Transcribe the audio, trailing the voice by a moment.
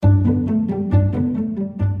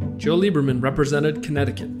Joe Lieberman represented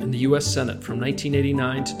Connecticut in the U.S. Senate from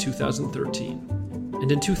 1989 to 2013.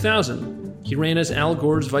 And in 2000, he ran as Al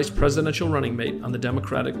Gore's vice presidential running mate on the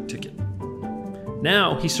Democratic ticket.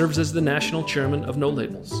 Now he serves as the national chairman of No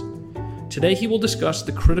Labels. Today he will discuss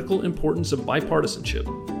the critical importance of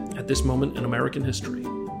bipartisanship at this moment in American history.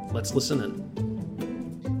 Let's listen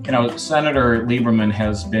in. You know, Senator Lieberman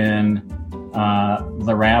has been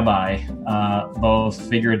the rabbi, both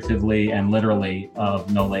figuratively and literally,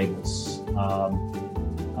 of No Labels.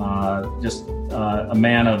 Just a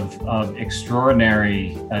man of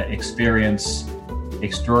extraordinary experience,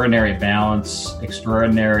 extraordinary balance,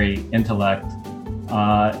 extraordinary intellect,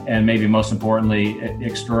 and maybe most importantly,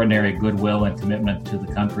 extraordinary goodwill and commitment to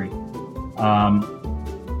the country.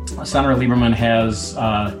 Senator Lieberman has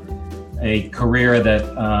a career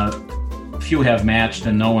that few have matched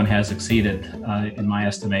and no one has exceeded, in my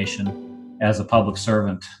estimation, as a public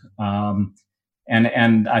servant.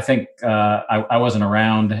 And I think I wasn't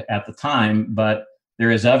around at the time, but there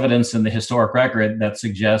is evidence in the historic record that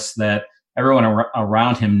suggests that everyone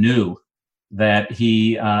around him knew that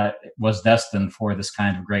he was destined for this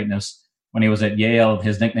kind of greatness. When he was at Yale,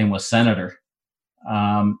 his nickname was Senator.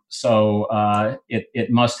 So it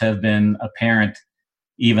must have been apparent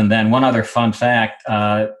even then. One other fun fact,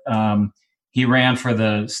 he ran for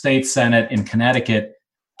the state Senate in Connecticut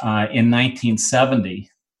in 1970.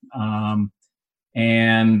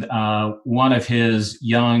 And one of his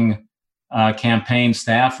young campaign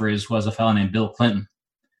staffers was a fellow named Bill Clinton.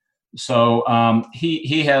 So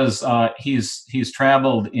he's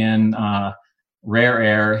traveled in rare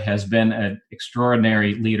air, has been an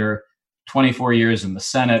extraordinary leader, 24 years in the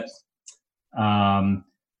Senate,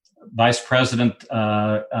 vice president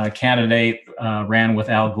candidate, ran with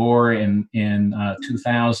Al Gore in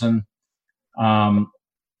 2000.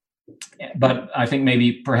 But I think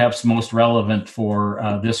maybe perhaps most relevant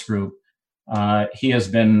for this group, he has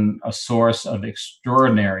been a source of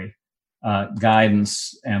extraordinary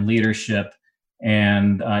guidance and leadership,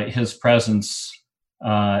 and his presence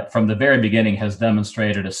from the very beginning has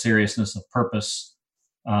demonstrated a seriousness of purpose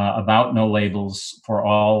about No Labels for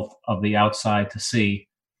all of the outside to see.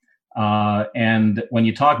 And when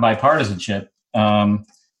you talk bipartisanship,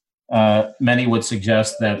 many would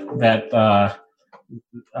suggest that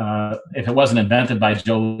if it wasn't invented by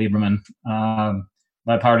Joe Lieberman,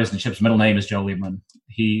 bipartisanship's middle name is Joe Lieberman.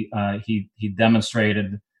 He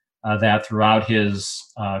demonstrated that throughout his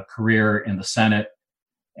career in the Senate,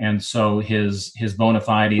 and so his bona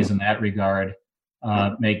fides in that regard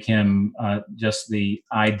make him just the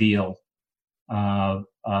ideal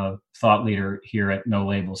thought leader here at No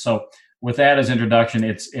Labels. So, with that as introduction,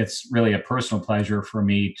 it's really a personal pleasure for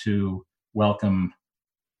me to welcome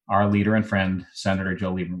our leader and friend, Senator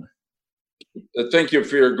Joe Lieberman. Thank you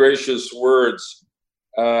for your gracious words,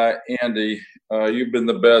 Andy. You've been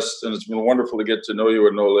the best, and it's been wonderful to get to know you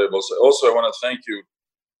at No Labels. Also, I want to thank you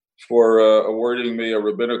for awarding me a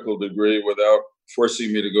rabbinical degree without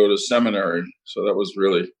forcing me to go to seminary. So that was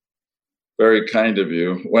really very kind of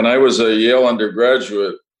you. When I was a Yale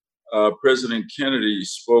undergraduate, President Kennedy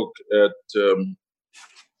spoke at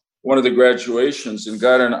one of the graduations and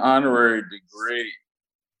got an honorary degree.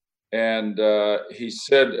 And he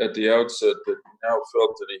said at the outset that he now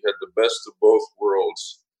felt that he had the best of both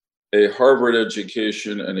worlds, a Harvard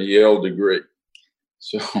education and a Yale degree.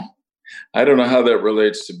 So I don't know how that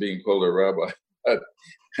relates to being called a rabbi. But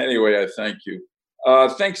anyway, I thank you.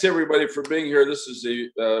 Thanks everybody for being here. This is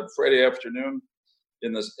a Friday afternoon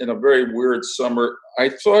in a very weird summer. I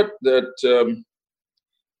thought that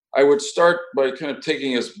I would start by kind of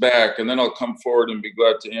taking us back, and then I'll come forward and be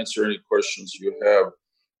glad to answer any questions you have.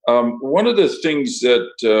 One of the things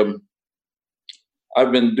that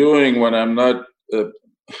I've been doing when I'm not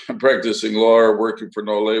practicing law or working for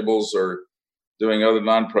No Labels or doing other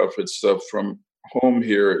nonprofit stuff from home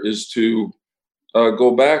here is to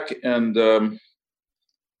go back and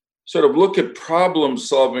sort of look at problem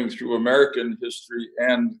solving through American history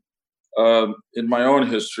and in my own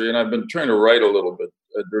history. And I've been trying to write a little bit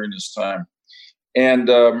during this time. And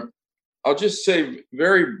I'll just say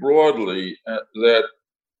very broadly that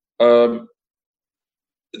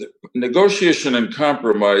negotiation and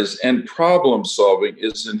compromise and problem solving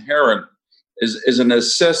is inherent, is a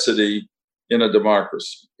necessity in a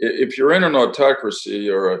democracy. If you're in an autocracy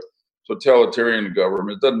or a totalitarian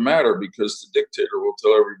government, it doesn't matter because the dictator will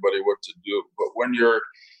tell everybody what to do. But when you're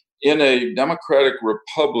in a democratic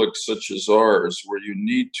republic such as ours, where you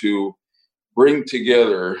need to bring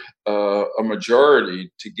together a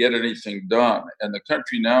majority to get anything done, and the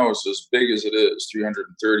country now is as big as it is,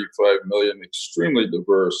 335 million, extremely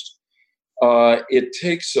diverse, it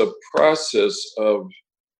takes a process of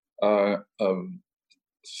of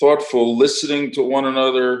thoughtful listening to one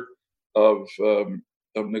another, of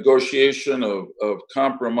negotiation, of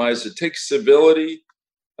compromise. It takes civility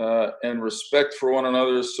and respect for one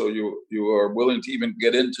another, so you are willing to even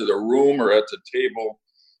get into the room or at the table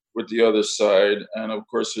with the other side. And of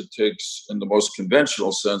course, it takes, in the most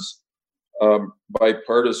conventional sense,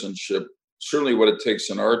 bipartisanship. Certainly, what it takes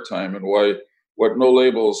in our time, and what No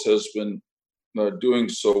Labels has been doing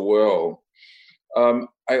so well. I'm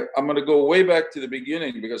going to go way back to the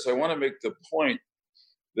beginning because I want to make the point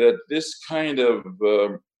that this kind of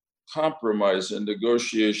compromise and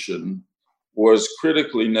negotiation was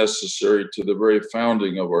critically necessary to the very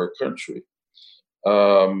founding of our country.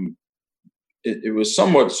 It was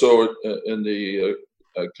somewhat so in the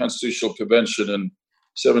Constitutional Convention in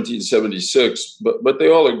 1776, but they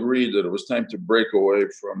all agreed that it was time to break away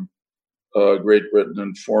from Great Britain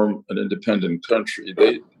and form an independent country.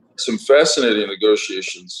 Some fascinating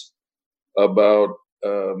negotiations about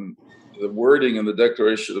the wording in the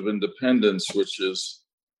Declaration of Independence, which is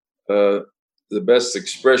the best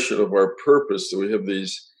expression of our purpose, that we have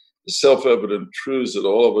these self-evident truths that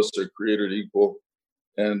all of us are created equal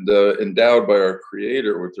and endowed by our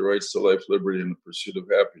Creator with the rights to life, liberty, and the pursuit of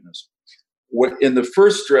happiness. In the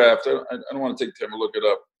first draft, I don't want to take time to look it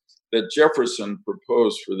up, that Jefferson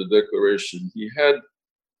proposed for the Declaration, he had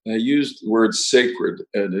used the words sacred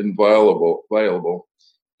and inviolable,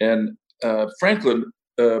 and Franklin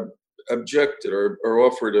objected or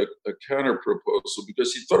offered a counter proposal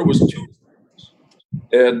because he thought it was too.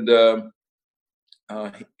 And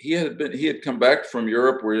he had come back from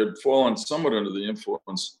Europe, where he had fallen somewhat under the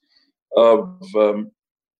influence of the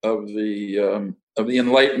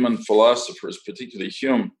Enlightenment philosophers, particularly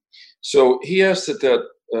Hume. So he asked that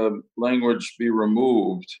language be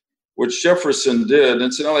removed, which Jefferson did.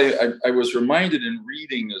 Incidentally, I was reminded in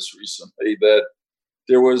reading this recently that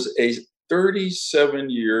there was a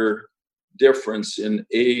 37-year difference in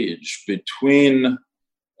age between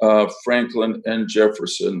Franklin and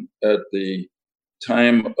Jefferson at the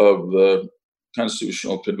time of the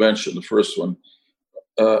Constitutional Convention, the first one,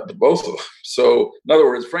 both of them. So, in other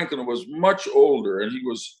words, Franklin was much older and he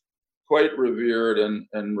was quite revered and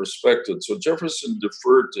respected. So Jefferson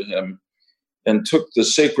deferred to him and took the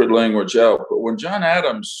sacred language out. But when John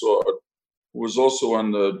Adams saw it, who was also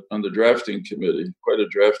on the drafting committee, quite a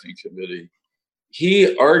drafting committee,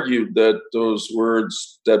 he argued that those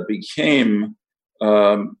words that became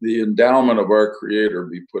the endowment of our Creator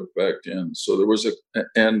be put back in. So there was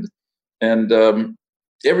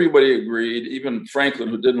everybody agreed, even Franklin,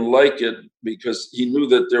 who didn't like it because he knew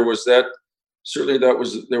that there was that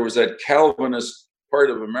Calvinist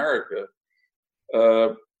part of America,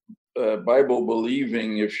 Bible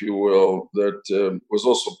believing, if you will, that was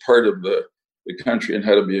also part of the country and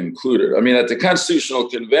had to be included. I mean, at the Constitutional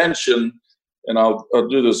Convention, and I'll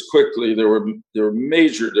do this quickly, there were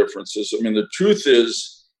major differences. I mean, the truth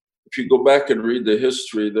is, if you go back and read the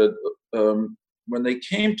history, that when they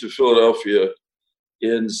came to Philadelphia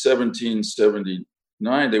in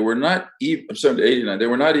 1779, they were not even 1789. They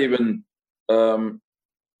were not even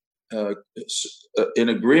in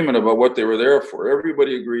agreement about what they were there for.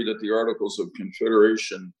 Everybody agreed that the Articles of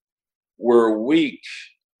Confederation were weak,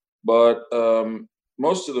 but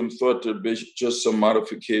most of them thought there'd be just some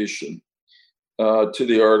modification to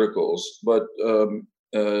the Articles. But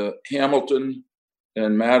Hamilton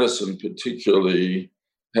and Madison particularly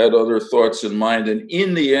had other thoughts in mind. And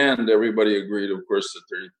in the end, everybody agreed, of course, that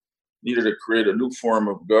they needed to create a new form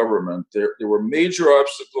of government. There were major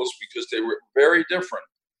obstacles because they were very different.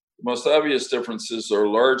 The most obvious differences are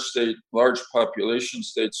large population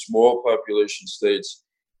states, small population states,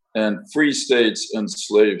 and free states and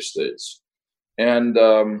slave states. And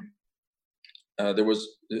there was,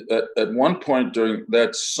 at one point during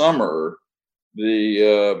that summer,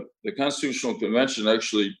 the Constitutional Convention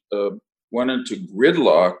actually went into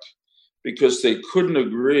gridlock because they couldn't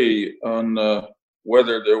agree on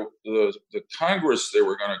whether the Congress they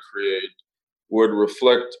were going to create would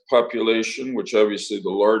reflect population, which obviously the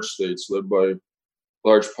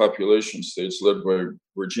large population states led by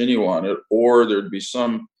Virginia wanted, or there'd be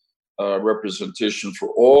some representation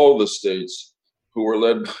for all the states who were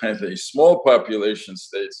led by the small population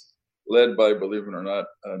states, led by, believe it or not,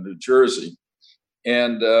 New Jersey.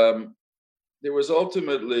 And there was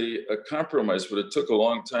ultimately a compromise, but it took a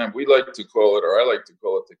long time. We like to call it, or I like to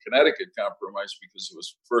call it, the Connecticut Compromise, because it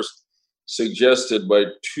was first suggested by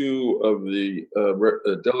two of the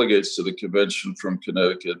delegates to the convention from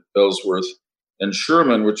Connecticut, Ellsworth and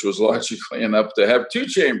Sherman, which was logically enough to have two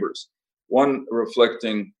chambers, one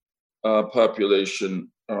reflecting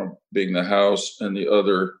population being the House, and the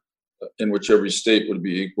other in which every state would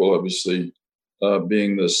be equal, obviously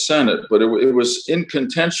being the Senate. But it was in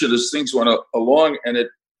contention as things went along, and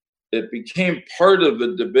it became part of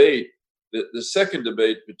the debate, the second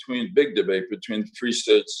debate big debate between free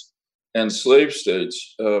states and slave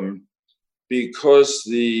states, because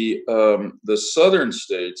the southern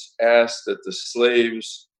states asked that the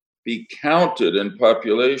slaves be counted in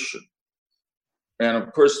population. And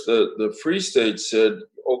of course, the free states said,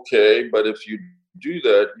 okay, but if you do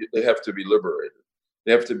that, they have to be liberated.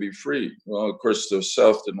 They have to be free. Well, of course, the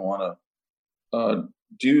South didn't want to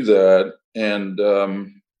do that. And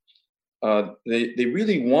they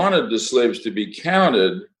really wanted the slaves to be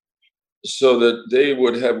counted so that they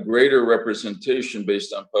would have greater representation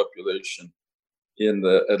based on population in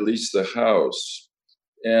at least the House.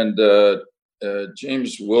 And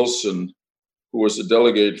James Wilson, who was a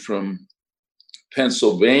delegate from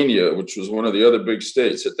Pennsylvania, which was one of the other big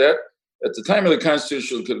states at the time of the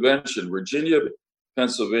Constitutional Convention, Virginia,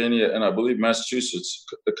 Pennsylvania, and I believe Massachusetts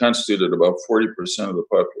constituted about 40% of the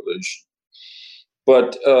population.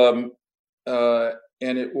 But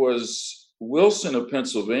and it was Wilson of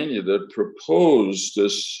Pennsylvania that proposed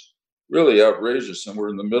this really outrageous, and we're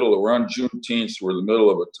around Juneteenth, we're in the middle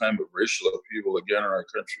of a time of racial upheaval again in our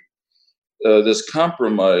country. This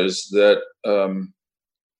compromise that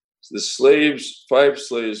the slaves, 5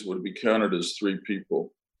 slaves would be counted as 3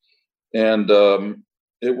 people. And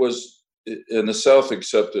it was, and the South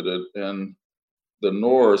accepted it, and the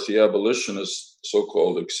North, the abolitionists,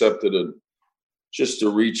 so-called, accepted it just to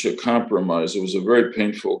reach a compromise. It was a very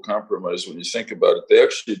painful compromise when you think about it.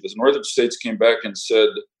 The northern states came back and said,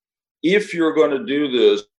 if you're going to do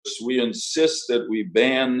this, we insist that we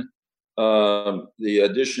ban the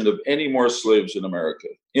addition of any more slaves in America.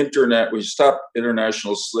 We stop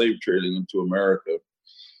international slave trading into America.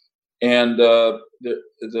 And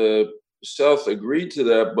the South agreed to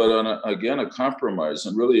that, but on a compromise,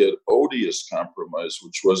 and really an odious compromise,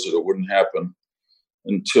 which was that it wouldn't happen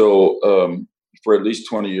until, for at least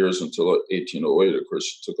 20 years, until 1808. Of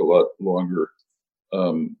course, it took a lot longer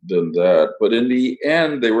than that. But in the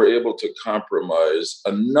end, they were able to compromise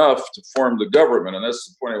enough to form the government. And that's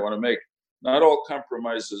the point I want to make. Not all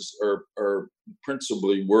compromises are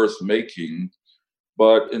principally worth making,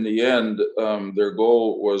 but in the end, their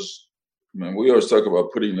goal was, we always talk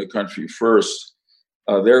about putting the country first.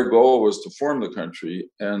 Their goal was to form the country,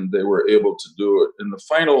 and they were able to do it. In the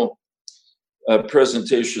final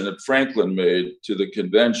presentation that Franklin made to the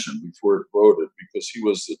convention before it voted, because he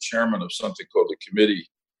was the chairman of something called the Committee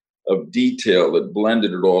of Detail that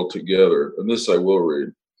blended it all together, and this I will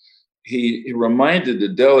read. He reminded the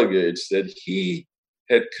delegates that he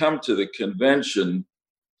had come to the convention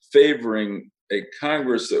favoring a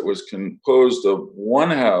Congress that was composed of one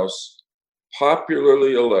House,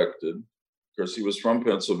 popularly elected, because he was from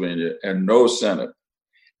Pennsylvania, and no Senate.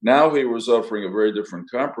 Now he was offering a very different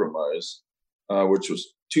compromise, which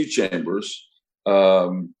was 2 chambers.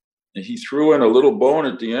 And he threw in a little bone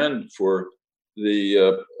at the end for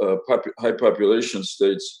the high population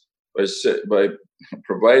states by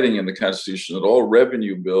providing in the Constitution that all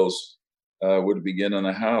revenue bills would begin in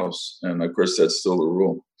the House. And of course, that's still the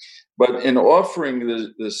rule. But in offering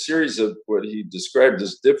the series of what he described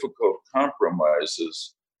as difficult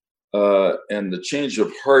compromises and the change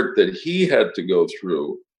of heart that he had to go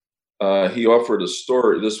through, he offered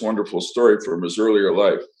this wonderful story from his earlier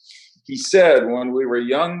life. He said, when we were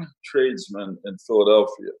young tradesmen in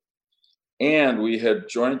Philadelphia, and we had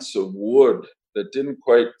joints of wood that didn't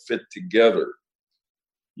quite fit together,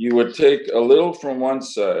 you would take a little from one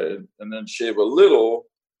side and then shave a little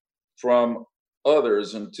from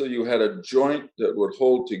others until you had a joint that would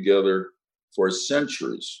hold together for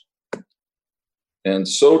centuries. And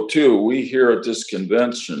so too, we here at this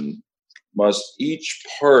convention must each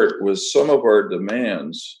part with some of our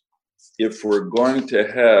demands if we're going to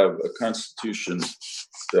have a constitution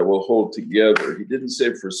that will hold together. He didn't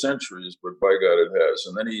say for centuries, but by God, it has.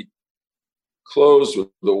 And then he closed with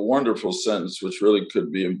the wonderful sentence, which really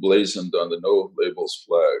could be emblazoned on the No Labels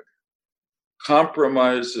flag.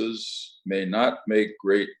 Compromises may not make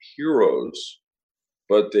great heroes,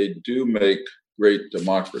 but they do make great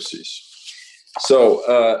democracies. So,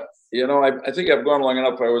 I think I've gone long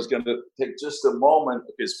enough. I was going to take just a moment.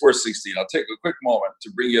 Okay, it's 4:16. I'll take a quick moment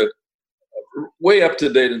to bring you way up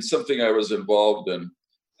to date in something I was involved in.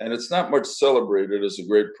 And it's not much celebrated as a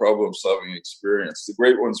great problem-solving experience. The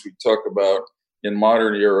great ones we talk about in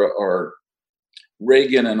modern era are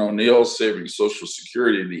Reagan and O'Neill saving Social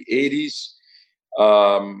Security in the 80s,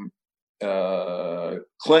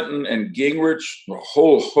 Clinton and Gingrich, a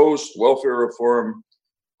whole host, welfare reform,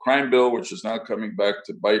 crime bill, which is now coming back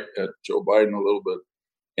to bite at Joe Biden a little bit,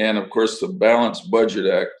 and of course the Balanced Budget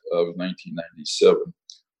Act of 1997.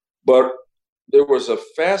 But there was a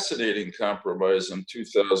fascinating compromise in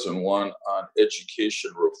 2001 on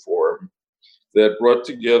education reform that brought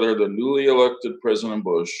together the newly elected President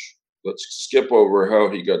Bush. Let's skip over how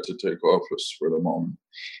he got to take office for the moment.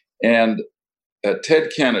 And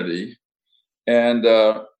Ted Kennedy and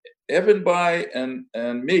Evan Bayh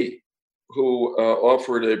and me, who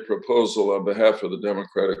offered a proposal on behalf of the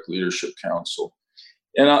Democratic Leadership Council.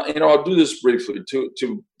 And I'll do this briefly.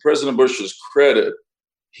 To President Bush's credit,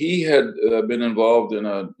 he had been involved in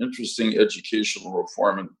an interesting educational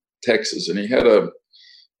reform in Texas, and he had a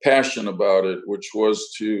passion about it, which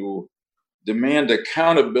was to demand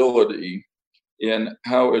accountability in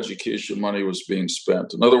how education money was being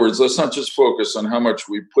spent. In other words, let's not just focus on how much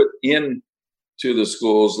we put in to the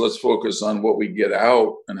schools, let's focus on what we get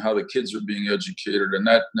out and how the kids are being educated, and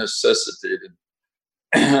that necessitated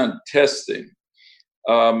testing.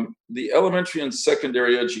 The Elementary and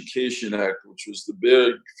Secondary Education Act, which was the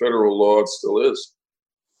big federal law, it still is,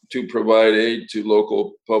 to provide aid to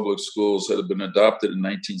local public schools, had been adopted in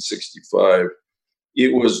 1965.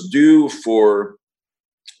 It was due for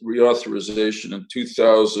reauthorization in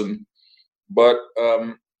 2000, but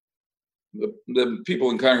the people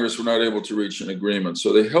in Congress were not able to reach an agreement.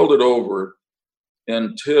 So they held it over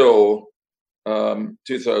until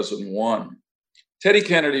 2001. Teddy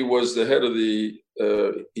Kennedy was the head of the,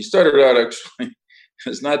 he started out actually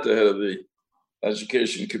as not the head of the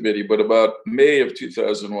Education Committee, but about May of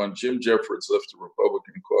 2001, Jim Jeffords left the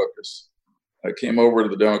Republican caucus. I came over to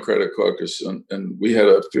the Democratic caucus and we had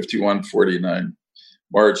a 51-49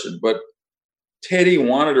 margin. But Teddy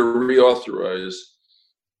wanted to reauthorize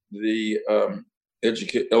the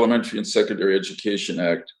Elementary and Secondary Education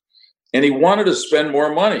Act, and he wanted to spend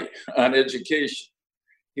more money on education.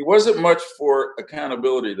 He wasn't much for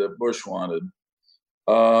accountability that Bush wanted,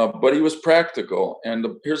 but he was practical. And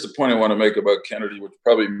here's the point I want to make about Kennedy, which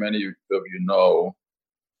probably many of you know,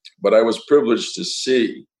 but I was privileged to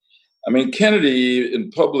see. I mean, Kennedy in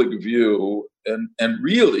public view and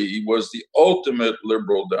really was the ultimate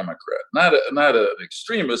liberal Democrat, not an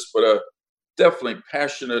extremist, but a definitely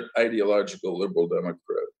passionate ideological liberal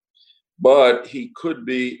Democrat. But he could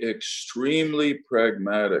be extremely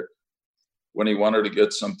pragmatic when he wanted to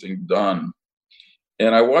get something done.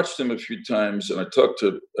 And I watched him a few times, and I talked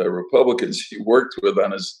to Republicans he worked with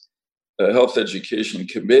on his health education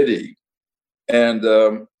committee.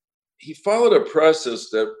 And he followed a process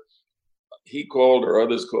that he called, or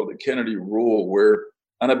others called, the Kennedy rule, where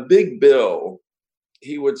on a big bill,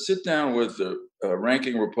 he would sit down with the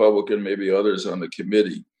ranking Republican, maybe others on the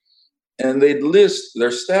committee, and they'd list,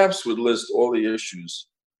 their staffs would list all the issues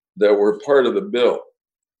that were part of the bill.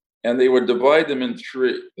 And they would divide them in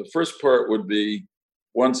three. The first part would be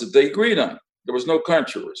ones that they agreed on. There was no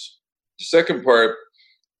controversy. The second part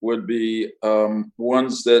would be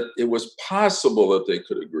ones that it was possible that they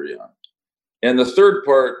could agree on. And the third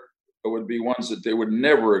part would be ones that they would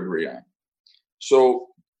never agree on. So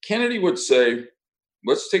Kennedy would say,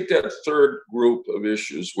 let's take that third group of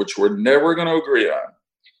issues, which we're never going to agree on,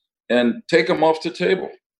 and take them off the table.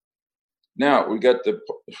 Now, we got the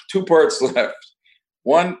two parts left.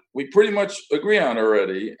 One, we pretty much agree on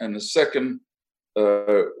already, and the second,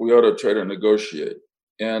 we ought to try to negotiate.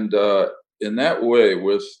 And in that way,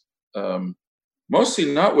 with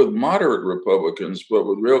mostly not with moderate Republicans, but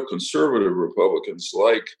with real conservative Republicans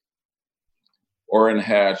like Orrin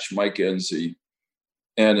Hatch, Mike Enzi,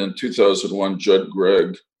 and in 2001, Judd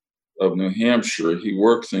Gregg of New Hampshire, he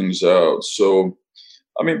worked things out. So,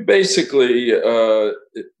 I mean, basically, Evan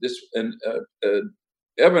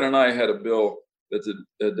and I had a bill that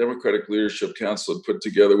the Democratic Leadership Council had put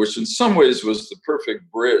together, which in some ways was the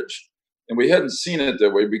perfect bridge. And we hadn't seen it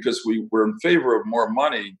that way because we were in favor of more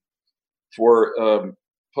money for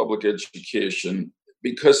public education,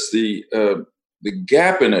 because the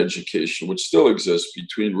gap in education, which still exists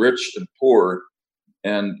between rich and poor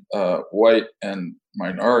and white and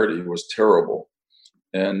minority, was terrible.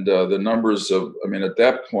 And the numbers of, I mean, at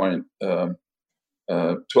that point,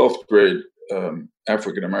 12th grade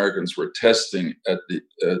African Americans were testing at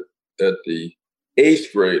the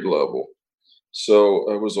 8th grade level.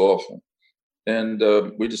 So it was awful. And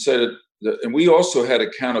we decided that, and we also had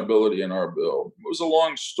accountability in our bill. It was a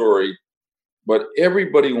long story, but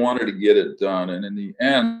everybody wanted to get it done. And in the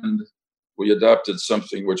end, we adopted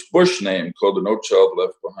something which Bush named, called the No Child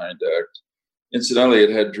Left Behind Act. Incidentally,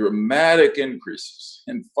 it had dramatic increases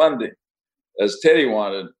in funding, as Teddy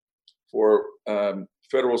wanted, for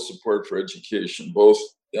federal support for education, both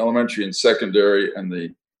elementary and secondary, and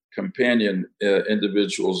the Companion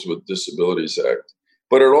Individuals with Disabilities Act.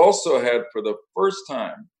 But it also had, for the first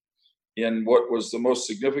time in what was the most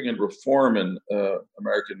significant reform in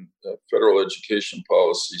American federal education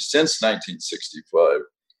policy since 1965,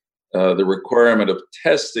 the requirement of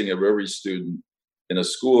testing of every student in a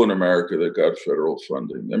school in America that got federal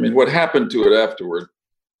funding. I mean, what happened to it afterward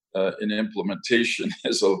in implementation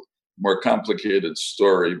is a more complicated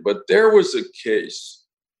story, but there was a case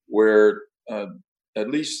where at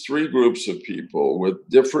least three groups of people with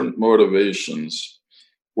different motivations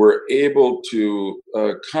were able to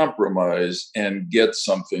compromise and get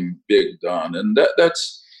something big done. And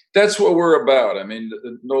that's what we're about. I mean,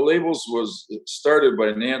 No Labels was started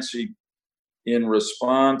by Nancy in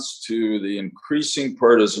response to the increasing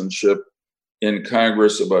partisanship in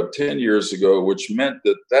Congress about 10 years ago, which meant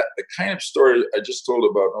that the kind of story I just told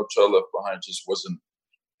about No Child Left Behind just wasn't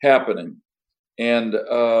happening. And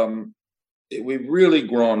we've really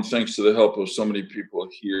grown thanks to the help of so many people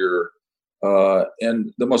here.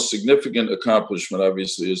 And the most significant accomplishment,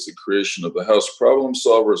 obviously, is the creation of the House Problem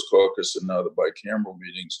Solvers Caucus and now the bicameral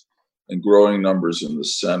meetings and growing numbers in the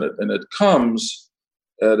Senate. And it comes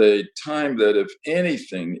at a time that, if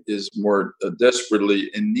anything, is more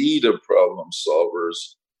desperately in need of problem solvers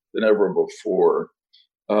than ever before.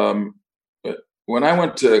 When I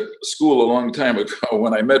went to school a long time ago,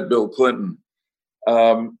 when I met Bill Clinton,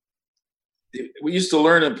 we used to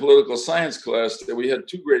learn in political science class that we had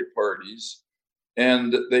two great parties,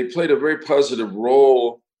 and they played a very positive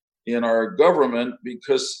role in our government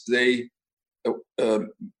because they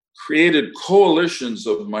created coalitions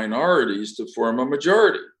of minorities to form a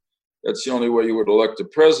majority. That's the only way you would elect a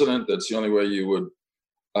president. That's the only way you would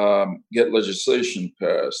get legislation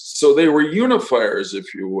passed. So they were unifiers,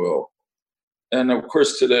 if you will. And of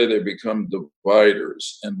course, today they become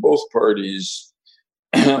dividers, and both parties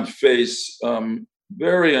face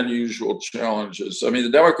very unusual challenges. I mean, the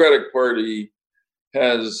Democratic Party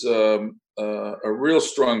has a real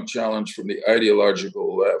strong challenge from the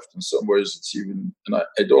ideological left. In some ways, it's even, and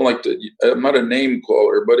I don't like to, I'm not a name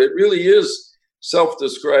caller, but it really is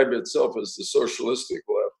self-described itself as the socialistic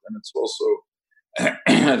left. And it's also,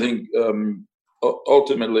 I think,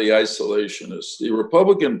 ultimately isolationist. The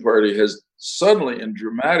Republican Party has suddenly and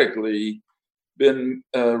dramatically been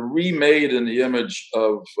remade in the image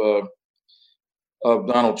of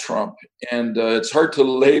Donald Trump. And it's hard to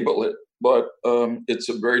label it, but it's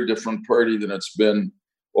a very different party than it's been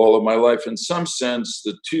all of my life. In some sense,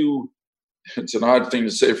 the two, it's an odd thing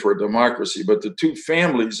to say for a democracy, but the two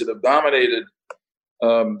families that have dominated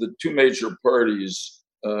the two major parties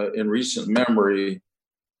in recent memory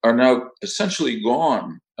are now essentially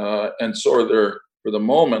gone. And so are their, for the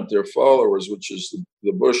moment, their followers, which is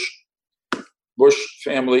the Bush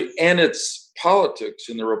family and its politics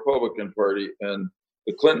in the Republican Party, and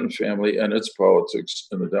the Clinton family and its politics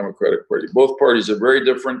in the Democratic Party. Both parties are very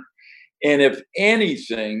different. And if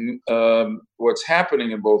anything, what's happening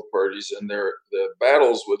in both parties and the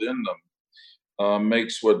battles within them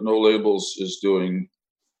makes what No Labels is doing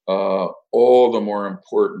all the more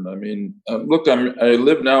important. I mean, look, I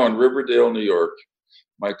live now in Riverdale, New York.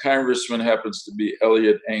 My congressman happens to be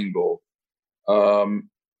Eliot Engel.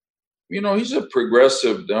 You know, he's a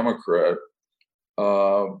progressive Democrat,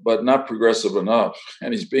 but not progressive enough.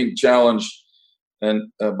 And he's being challenged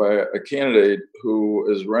by a candidate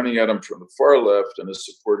who is running at him from the far left and is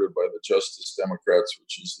supported by the Justice Democrats,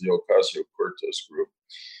 which is the Ocasio-Cortez group.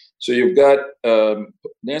 So you've got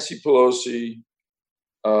Nancy Pelosi,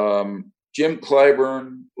 Jim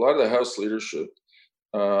Clyburn, a lot of the House leadership,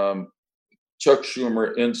 Chuck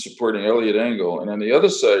Schumer in supporting Eliot Engel. And on the other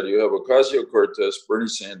side, you have Ocasio-Cortez, Bernie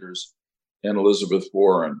Sanders, and Elizabeth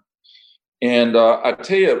Warren. And I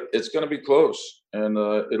tell you, it's going to be close, and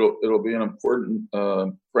it'll be an important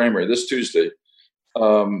primary this Tuesday.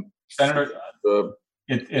 Senator,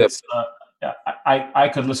 I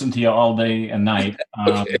could listen to you all day and night,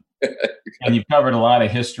 Okay. and you've covered a lot of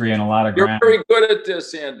history and a lot of ground. You're very good at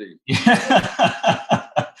this, Andy.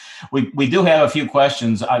 We do have a few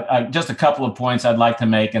questions. Just a couple of points I'd like to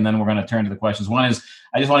make, and then we're going to turn to the questions. One is,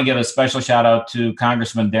 I just want to give a special shout out to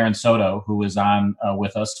Congressman Darren Soto, who is on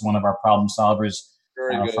with us, one of our problem solvers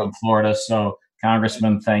from Florida. So,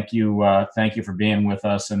 Congressman, thank you for being with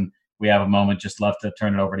us. And we have a moment, just love to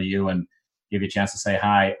turn it over to you and give you a chance to say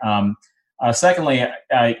hi. Secondly,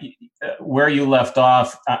 where you left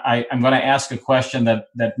off, I'm going to ask a question that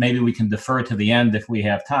maybe we can defer to the end if we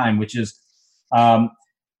have time, which is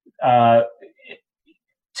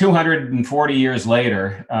 240 years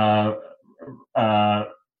later,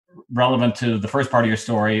 relevant to the first part of your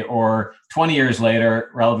story, or 20 years later,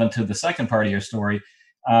 relevant to the second part of your story,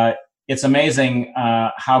 it's amazing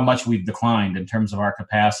how much we've declined in terms of our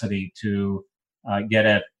capacity to get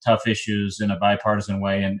at tough issues in a bipartisan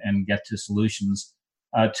way and get to solutions.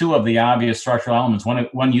 Two of the obvious structural elements,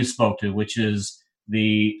 one you spoke to, which is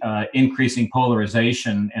the increasing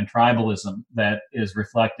polarization and tribalism that is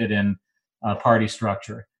reflected in party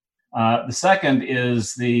structure. The second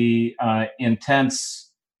is the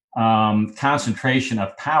intense concentration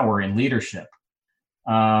of power in leadership,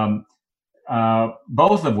 both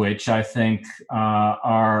of which I think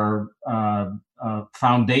are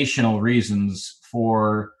foundational reasons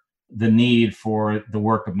for the need for the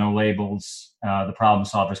work of No Labels, the Problem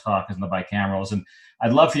Solvers Caucus, and the bicamerals. And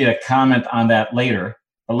I'd love for you to comment on that later.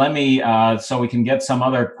 But let me, so we can get some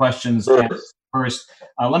other questions asked first.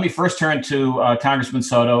 Let me first turn to Congressman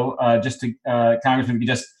Soto. Congressman,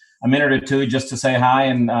 just a minute or two just to say hi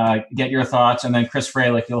and get your thoughts. And then Chris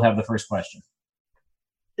Freilich, you'll have the first question.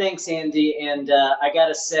 Thanks, Andy. And I got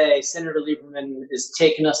to say, Senator Lieberman is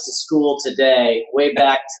taking us to school today, way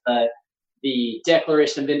back to the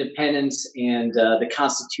Declaration of Independence and the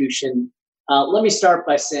Constitution. Let me start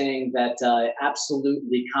by saying that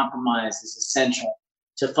absolutely compromise is essential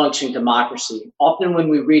to functioning democracy. Often when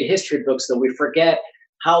we read history books, though, we forget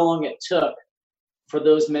how long it took for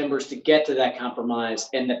those members to get to that compromise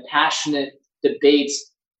and the passionate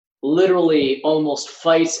debates, literally almost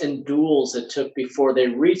fights and duels it took before they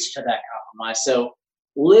reached to that compromise. So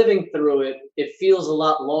living through it, it feels a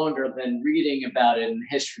lot longer than reading about it in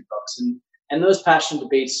history books. And those passionate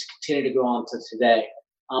debates continue to go on to today.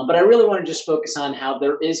 But I really want to just focus on how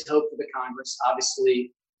there is hope for the Congress.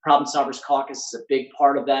 Obviously, Problem Solvers Caucus is a big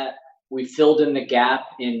part of that. We filled in the gap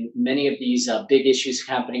in many of these big issues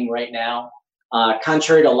happening right now.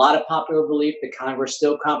 Contrary to a lot of popular belief, the Congress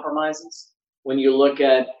still compromises. When you look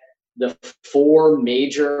at the 4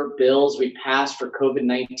 major bills we passed for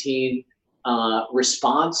COVID-19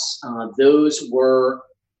 response, those were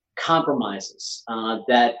compromises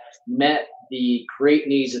that met the great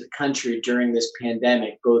needs of the country during this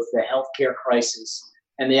pandemic, both the healthcare crisis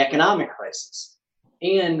and the economic crisis.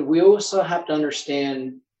 And we also have to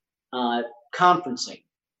understand conferencing.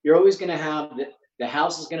 You're always going to have the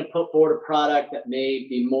House is going to put forward a product that may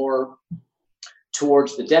be more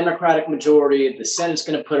towards the Democratic majority. The Senate's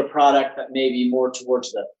going to put a product that may be more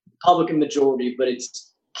towards the Republican majority, but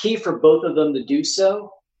it's key for both of them to do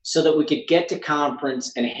so that we could get to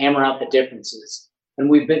conference and hammer out the differences. And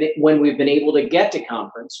when we've been able to get to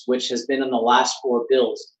conference, which has been in the last 4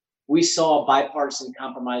 bills, we saw bipartisan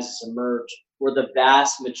compromises emerge where the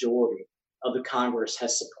vast majority of the Congress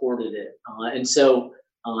has supported it. And so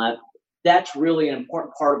that's really an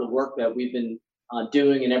important part of the work that we've been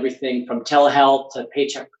doing in everything from telehealth to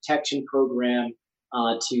paycheck protection program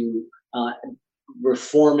to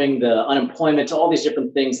reforming the unemployment, to all these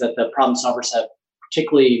different things that the problem solvers have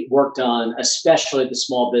particularly worked on, especially the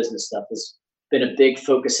small business stuff has been a big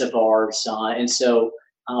focus of ours. And so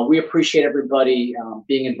we appreciate everybody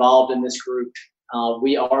being involved in this group.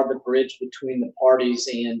 We are the bridge between the parties.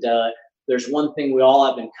 And there's one thing we all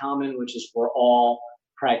have in common, which is we're all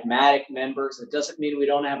pragmatic members. It doesn't mean we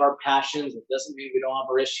don't have our passions. It doesn't mean we don't have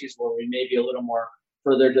our issues where we may be a little more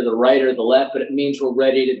further to the right or the left, but it means we're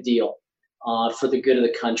ready to deal for the good of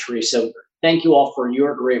the country. So thank you all for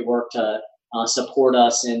your great work to support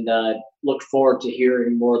us, and look forward to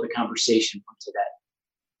hearing more of the conversation from today.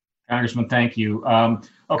 Congressman, thank you.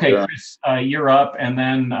 Okay, Chris, you're up, and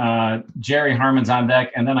then Jerry Harmon's on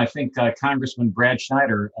deck, and then I think Congressman Brad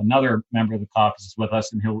Schneider, another member of the caucus, is with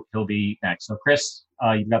us, and he'll be next. So, Chris,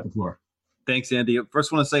 you've got the floor. Thanks, Andy.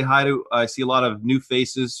 First, I want to say hi to. I see a lot of new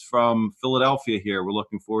faces from Philadelphia here. We're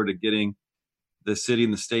looking forward to getting the city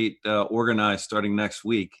and the state organized starting next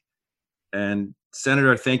week. And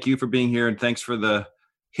Senator, thank you for being here, and thanks for the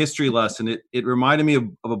history lesson. It reminded me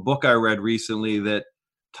of a book I read recently that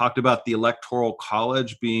talked about the Electoral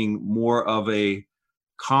College being more of a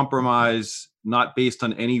compromise, not based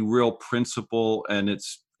on any real principle, and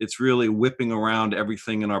it's really whipping around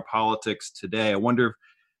everything in our politics today. I wonder if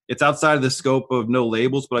it's outside of the scope of No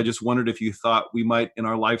Labels, but I just wondered if you thought we might in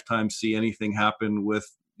our lifetime see anything happen with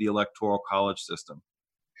the Electoral College system.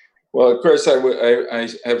 Well, Chris, I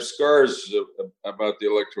have scars about the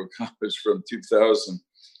Electoral College from 2000,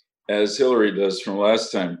 as Hillary does from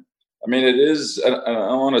last time. I mean, it is, I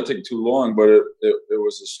don't want to take too long, but it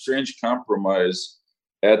was a strange compromise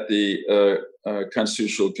at the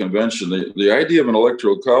Constitutional Convention. The idea of an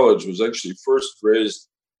Electoral College was actually first raised,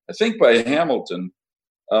 I think, by Hamilton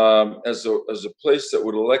as a place that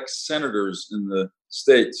would elect senators in the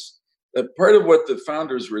states. Part of what the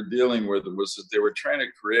founders were dealing with was that they were trying to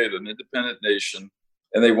create an independent nation,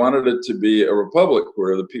 and they wanted it to be a republic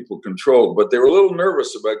where the people controlled. But they were a little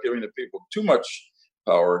nervous about giving the people too much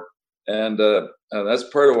power. And that's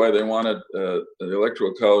part of why they wanted the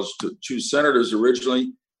Electoral College to choose senators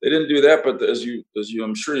originally. They didn't do that, but as you,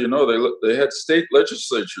 I'm sure you know, they had state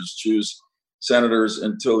legislatures choose senators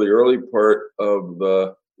until the early part of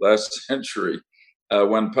the last century,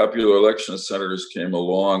 when popular election senators came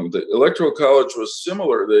along. The Electoral College was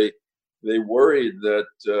similar. They worried that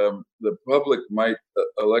the public might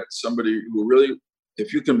elect somebody who really,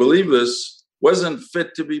 if you can believe this, wasn't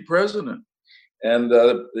fit to be president. And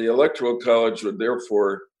the Electoral College would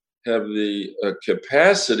therefore have the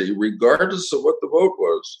capacity, regardless of what the vote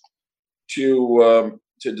was, to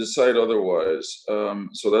decide otherwise.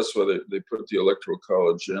 So that's why they put the Electoral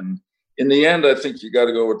College in. In the end, I think you got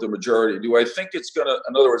to go with the majority. Do I think it's going to,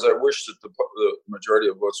 in other words, I wish that the majority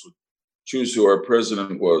of votes would choose who our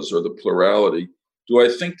president was, or the plurality. Do I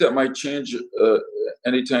think that might change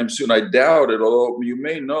anytime soon? I doubt it, although you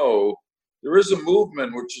may know, there is a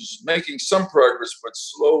movement which is making some progress, but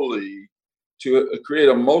slowly, to create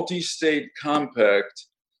a multi-state compact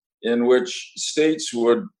in which states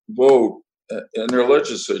would vote in their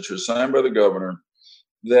legislature, signed by the governor,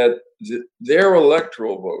 that their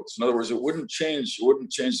electoral votes, in other words, it wouldn't change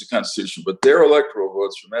the Constitution, but their electoral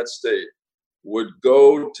votes from that state would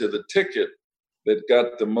go to the ticket that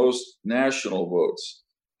got the most national votes,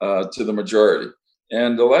 to the majority.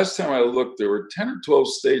 And the last time I looked, there were 10 or 12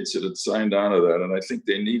 states that had signed on to that, and I think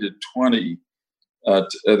they needed 20.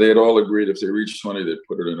 They had all agreed if they reached 20, they'd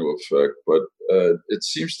put it into effect. But it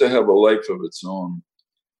seems to have a life of its own,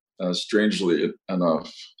 strangely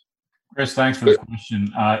enough. Chris, thanks for the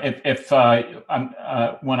question.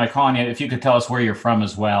 When I call on you, if you could tell us where you're from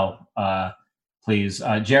as well, please.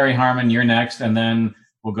 Jerry Harmon, you're next, and then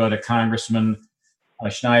we'll go to Congressman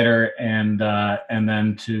Schneider, and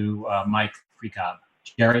then to Mike Prekop.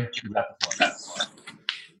 Jerry, you got the floor.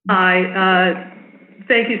 Hi,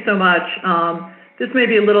 thank you so much. This may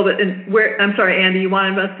be a little bit, I'm sorry, Andy, you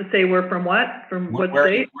wanted us to say we're from what? From what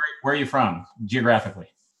state? Where are you from, geographically?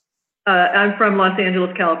 I'm from Los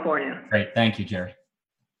Angeles, California. Great, thank you, Jerry.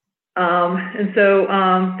 And so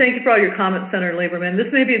thank you for all your comments, Senator Lieberman.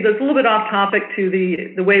 This may be a little bit off topic to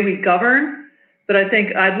the way we govern, but I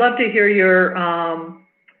think I'd love to hear your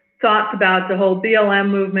thoughts about the whole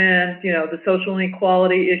BLM movement, the social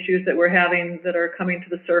inequality issues that we're having that are coming to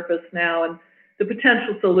the surface now, and the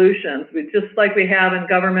potential solutions. Just like we have in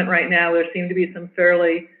government right now, there seem to be some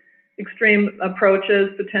fairly extreme approaches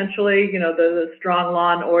potentially, the strong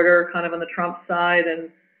law and order kind of on the Trump side, and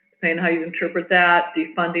depending on how you interpret that,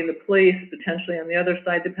 defunding the police potentially on the other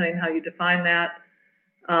side, depending on how you define that.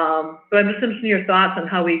 But I'm just interested in your thoughts on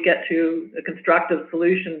how we get to a constructive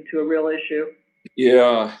solution to a real issue.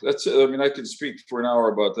 Yeah, I could speak for an hour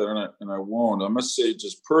about that, and I won't. I must say,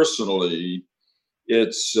 just personally,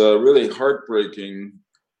 it's really heartbreaking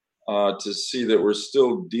to see that we're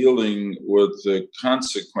still dealing with the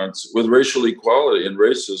consequence, with racial equality and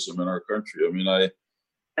racism in our country.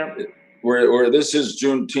 Where this is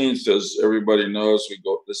Juneteenth, as everybody knows,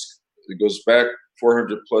 it goes back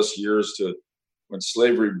 400 plus years to when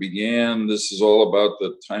slavery began. This is all about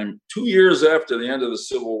the time 2 years after the end of the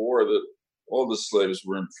Civil War that all the slaves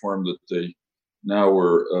were informed that they now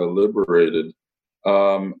were liberated.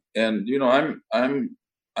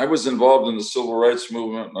 I was involved in the civil rights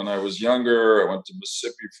movement when I was younger. I went to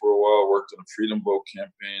Mississippi for a while, worked in a Freedom Boat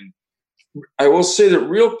campaign. I will say that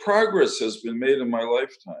real progress has been made in my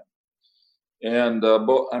lifetime. And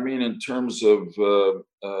in terms of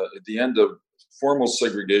at the end of formal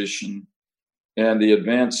segregation and the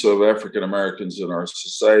advance of African Americans in our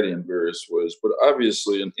society in various ways, but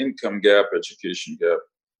obviously an income gap, education gap,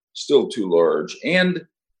 still too large, and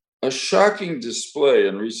a shocking display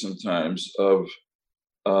in recent times of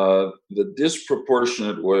the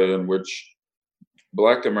disproportionate way in which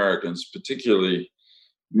Black Americans, particularly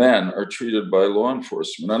men, are treated by law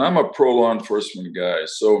enforcement. And I'm a pro-law enforcement guy,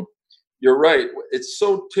 so you're right. It's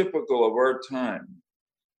so typical of our time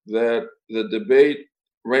that the debate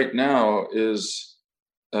right now is,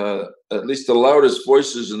 at least the loudest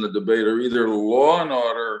voices in the debate are either law and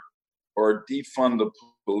order or defund the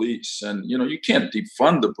police. And, you can't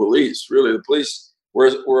defund the police, really. The police, we're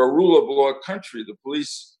a rule of law country. The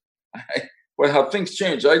police, how things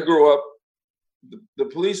change. I grew up, the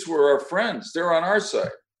police were our friends. They're on our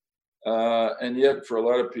side. And yet, for a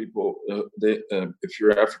lot of people, if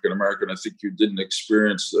you're African American, I think you didn't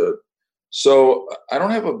experience that. So I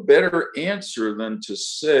don't have a better answer than to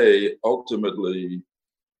say, ultimately,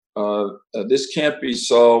 this can't be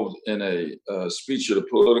solved in a speech at a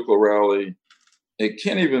political rally. It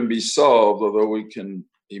can't even be solved, although we can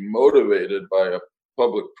be motivated by a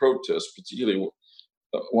public protest, particularly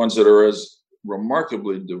ones that are as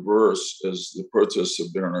remarkably diverse as the protests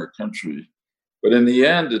have been in our country. But in the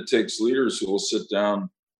end, it takes leaders who will sit down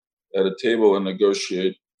at a table and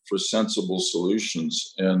negotiate for sensible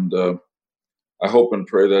solutions. And I hope and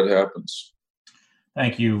pray that happens.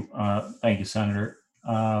 Thank you, Senator.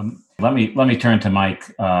 Let me turn to Mike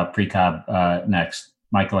Prekop next.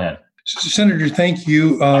 Mike, go ahead. Senator, thank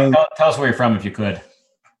you. Tell us where you're from, if you could.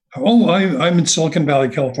 I'm in Silicon Valley,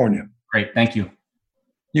 California. Great, thank you.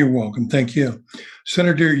 You're welcome. Thank you,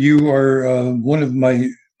 Senator. You are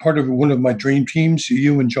part of one of my dream teams.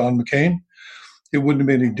 You and John McCain. It wouldn't have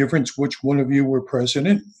made any difference which one of you were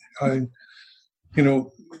president. I,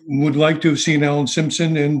 would like to have seen Alan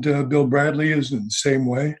Simpson and Bill Bradley is in the same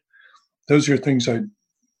way. Those are things I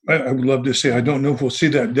would love to see. I don't know if we'll see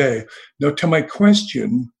that day. Now, to my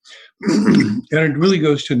question, and it really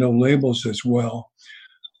goes to No Labels as well.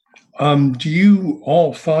 Do you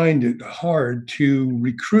all find it hard to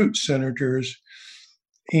recruit senators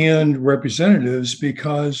and representatives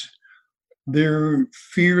because they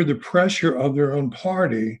fear the pressure of their own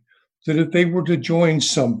party, that if they were to join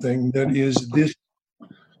something that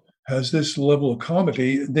has this level of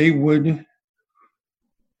comedy, they would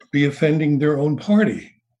be offending their own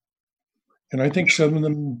party? And I think some of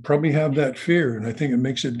them probably have that fear, and I think it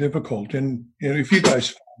makes it difficult. And if you guys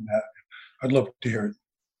find that, I'd love to hear it.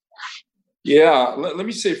 Yeah, let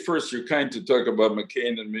me say first, you're kind to talk about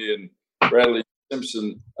McCain and me and Bradley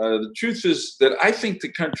Simpson. The truth is that I think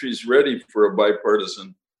the country's ready for a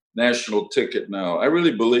bipartisan national ticket now. I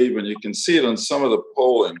really believe, and you can see it on some of the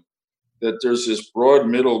polling, that there's this broad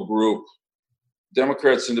middle group,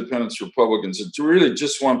 Democrats, Independents, Republicans, that really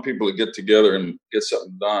just want people to get together and get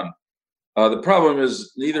something done. The problem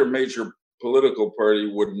is neither major political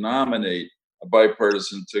party would nominate a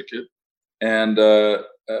bipartisan ticket, and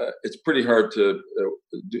it's pretty hard to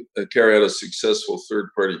carry out a successful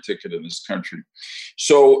third-party ticket in this country.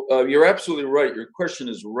 So you're absolutely right. Your question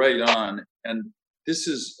is right on, and this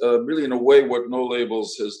is really, in a way, what No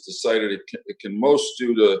Labels has decided it can most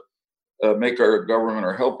do to make our government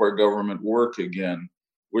or help our government work again,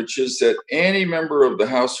 which is that any member of the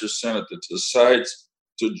House or Senate that decides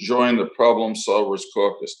to join the Problem Solvers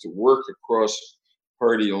Caucus, to work across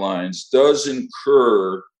party lines, does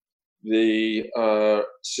incur the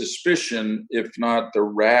suspicion, if not the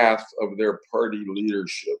wrath, of their party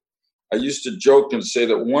leadership. I used to joke and say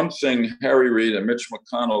that one thing Harry Reid and Mitch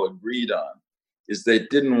McConnell agreed on is they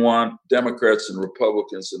didn't want Democrats and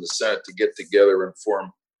Republicans in the Senate to get together and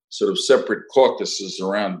form sort of separate caucuses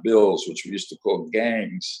around bills, which we used to call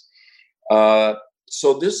gangs.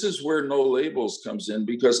 So this is where No Labels comes in,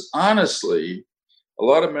 because honestly, a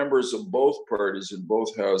lot of members of both parties in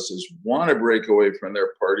both houses want to break away from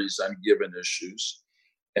their parties on given issues.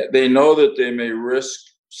 They know that they may risk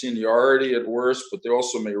seniority at worst, but they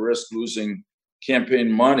also may risk losing campaign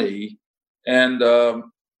money. And No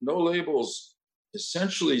Labels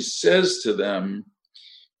essentially says to them,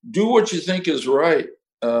 do what you think is right.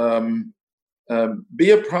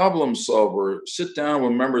 Be a problem solver. Sit down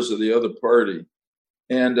with members of the other party.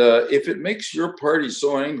 And if it makes your party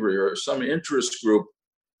so angry, or some interest group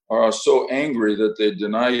are so angry that they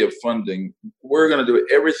deny you funding, we're going to do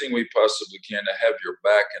everything we possibly can to have your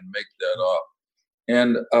back and make that up.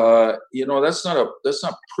 And that's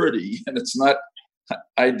not pretty, and it's not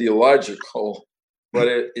ideological, but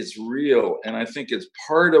it's real. And I think it's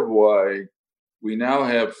part of why we now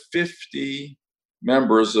have 50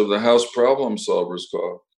 members of the House Problem Solvers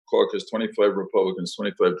Caucus, 25 Republicans,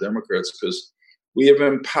 25 Democrats, because we have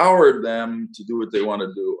empowered them to do what they want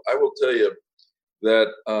to do. I will tell you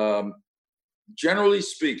that generally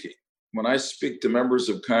speaking, when I speak to members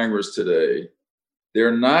of Congress today,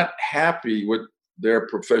 they're not happy with their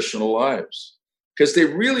professional lives because they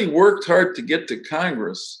really worked hard to get to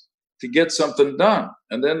Congress to get something done,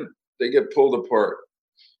 and then they get pulled apart.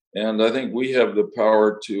 And I think we have the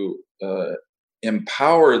power to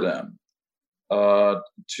empower them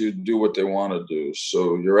to do what they want to do.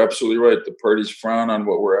 So you're absolutely right. The parties frown on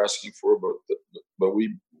what we're asking for, but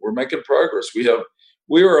we're making progress.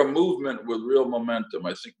 We are a movement with real momentum.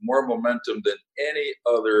 I think more momentum than any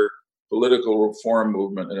other political reform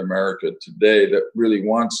movement in America today that really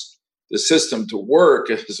wants the system to work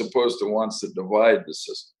as opposed to wants to divide the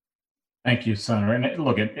system. Thank you, Senator. And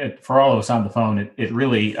look, for all of us on the phone, it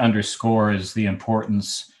really underscores the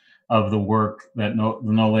importance of the work that the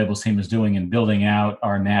No Labels team is doing in building out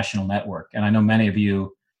our national network. And I know many of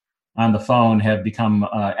you on the phone have become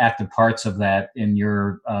active parts of that in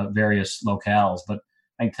your various locales. But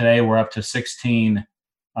I think today we're up to 16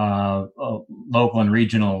 local and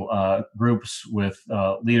regional groups with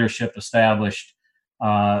leadership established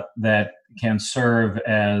that can serve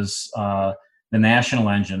as the national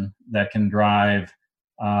engine that can drive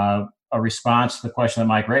a response to the question that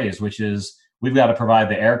Mike raised, which is we've got to provide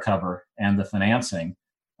the air cover and the financing,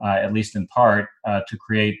 at least in part, to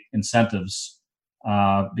create incentives,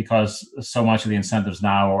 because so much of the incentives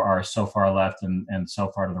now are so far left and so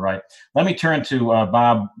far to the right. Let me turn to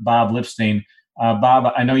Bob Lipstein.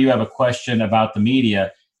 Bob, I know you have a question about the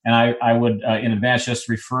media, and I would, in advance, just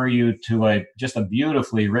refer you to just a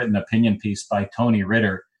beautifully written opinion piece by Tony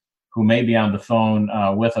Ritter, who may be on the phone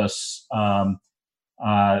with us.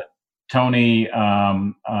 Tony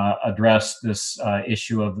addressed this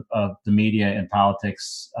issue of the media and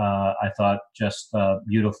politics, I thought, just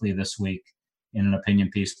beautifully this week in an opinion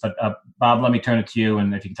piece. But Bob, let me turn it to you,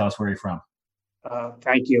 and if you can tell us where you're from.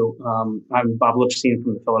 Thank you. I'm Bob Lipstein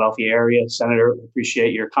from the Philadelphia area. Senator,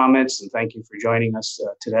 appreciate your comments, and thank you for joining us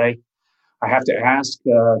today. I have to ask,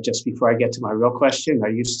 just before I get to my real question, are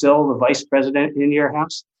you still the vice president in your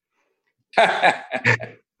house?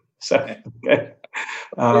 So, okay.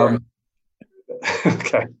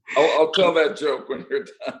 Okay. I'll tell that joke when you're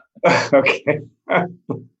done. Okay.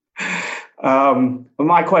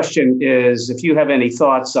 My question is, if you have any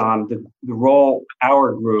thoughts on the role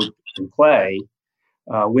our group can play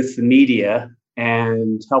with the media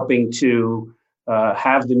and helping to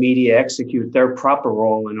have the media execute their proper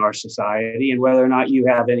role in our society, and whether or not you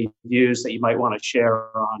have any views that you might want to share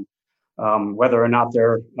on whether or not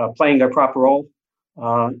they're playing their proper role,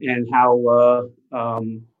 and how,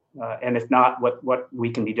 and if not, what we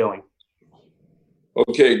can be doing.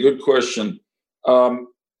 Okay, good question.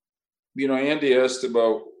 Andy asked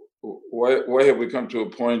about why have we come to a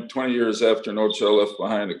point 20 years after No Child Left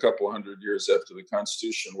Behind, a couple hundred years after the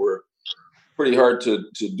Constitution, where pretty hard to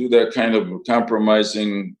do that kind of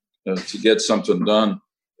compromising to get something done.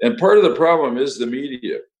 And part of the problem is the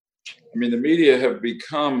media. I mean, the media have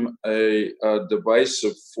become a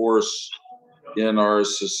divisive force in our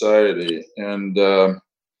society. And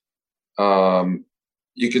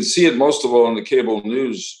you can see it most of all in the cable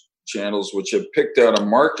news channels, which have picked out a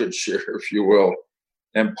market share, if you will,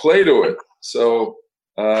 and play to it. So,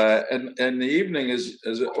 and the evening, as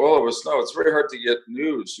all of us know, it's very hard to get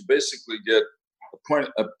news. You basically get a point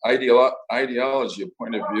of ideology, a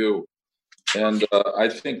point of view. And I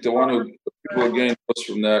think the people who gain most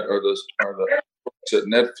from that are the folks at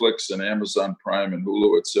Netflix and Amazon Prime and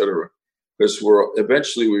Hulu, et cetera. Because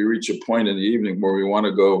eventually we reach a point in the evening where we want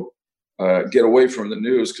to go get away from the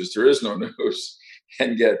news, because there is no news,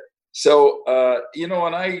 and get so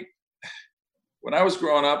when I was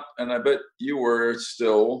growing up, and I bet you were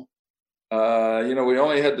still, we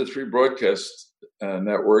only had the 3 broadcast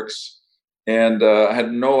networks, and I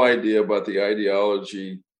had no idea about the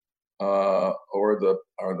ideology or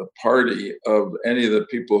the party of any of the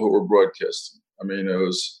people who were broadcasting. I mean, it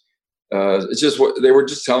was it's just what they were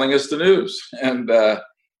just telling us the news, and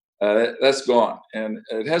that's gone. And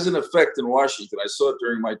it has an effect in Washington. I saw it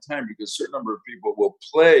during my time, because a certain number of people will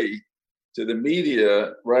play to the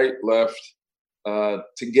media, right, left,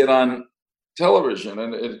 to get on television,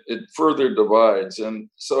 and it further divides. And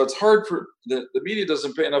so it's hard for the media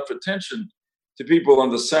doesn't pay enough attention to people in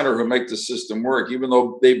the center who make the system work, even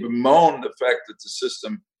though they bemoan the fact that the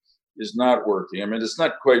system is not working. I mean, it's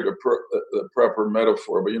not quite a proper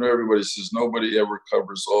metaphor, but everybody says nobody ever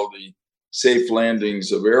covers all the safe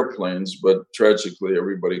landings of airplanes, but tragically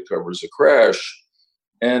everybody covers a crash.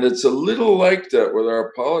 And it's a little like that with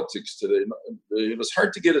our politics today. It's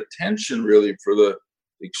hard to get attention really for the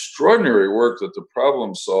extraordinary work that the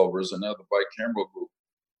problem solvers and now the bicameral group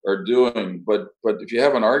are doing. But if you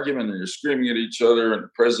have an argument and you're screaming at each other, and the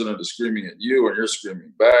president is screaming at you and you're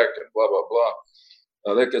screaming back, and blah, blah,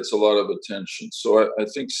 blah, that gets a lot of attention. So I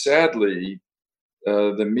think sadly,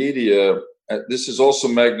 the media, this is also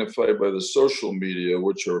magnified by the social media,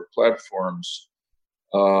 which are platforms,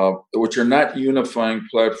 which are not unifying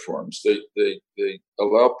platforms. They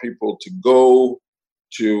allow people to go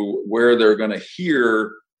to where they're going to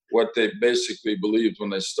hear what they basically believed when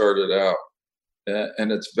they started out.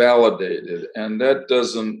 And it's validated. And that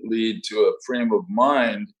doesn't lead to a frame of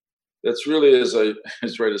mind that's really, as I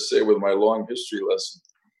try to say with my long history lesson,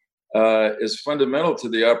 is fundamental to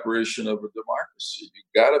the operation of a democracy. You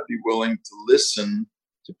got to be willing to listen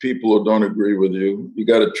to people who don't agree with you. You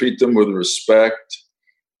got to treat them with respect.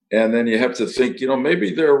 And then you have to think,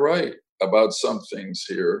 maybe they're right about some things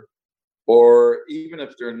here. Or even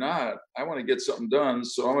if they're not, I want to get something done.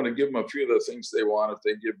 So I'm going to give them a few of the things they want if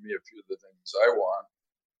they give me a few of the things I want.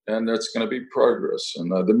 And that's going to be progress.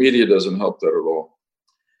 And the media doesn't help that at all.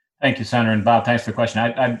 Thank you, Senator. And Bob, thanks for the question.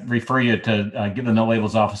 I'd refer you to give the No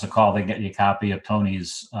Labels office a call. They get you a copy of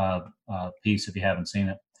Tony's piece if you haven't seen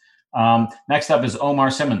it. Next up is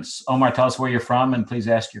Omar Simmons. Omar, tell us where you're from and please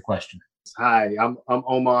ask your question. Hi, I'm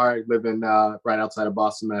Omar. I live in right outside of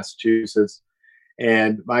Boston, Massachusetts.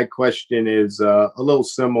 And my question is a little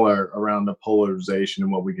similar around the polarization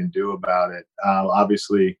and what we can do about it.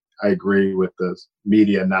 Obviously, I agree with the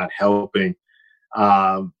media not helping,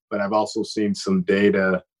 but I've also seen some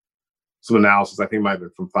data, some analysis, I think it might have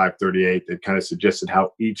been from 538, that kind of suggested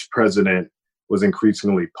how each president was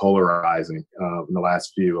increasingly polarizing in the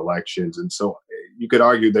last few elections. And so you could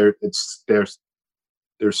argue they're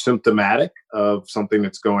symptomatic of something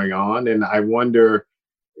that's going on. And I wonder,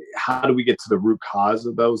 how do we get to the root cause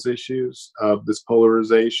of those issues of this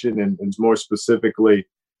polarization? And more specifically,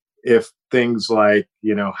 if things like,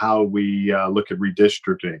 how we look at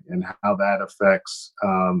redistricting and how that affects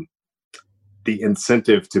the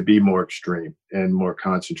incentive to be more extreme and more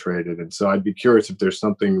concentrated. And so I'd be curious if there's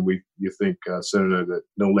something you think, Senator, that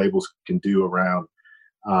No Labels can do around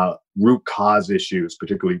root cause issues,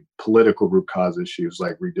 particularly political root cause issues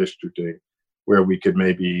like redistricting, where we could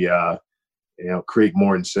maybe create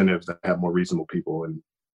more incentives that have more reasonable people and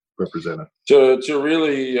represent it. So it's a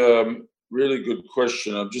really, really good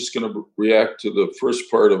question. I'm just going to react to the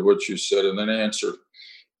first part of what you said and then answer.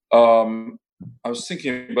 I was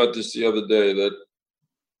thinking about this the other day, that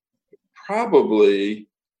probably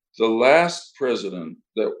the last president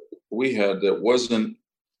that we had that wasn't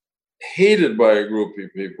hated by a group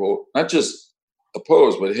of people, not just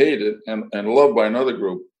opposed, but hated and loved by another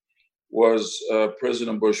group, was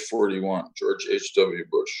President Bush 41, George H.W.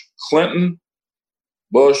 Bush. Clinton,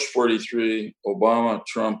 Bush 43, Obama,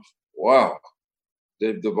 Trump. Wow.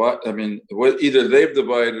 They've divided. I mean, either they've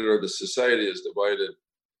divided or the society is divided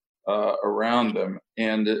around them.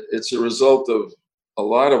 And it's a result of a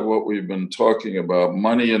lot of what we've been talking about: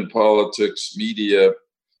 money in politics, media,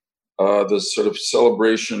 the sort of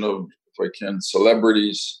celebration of, if I can,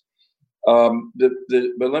 celebrities. But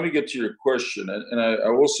let me get to your question. And I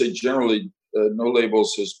will say generally, No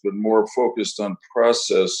Labels has been more focused on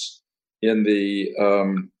process in the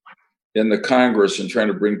Congress and trying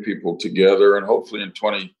to bring people together. And hopefully in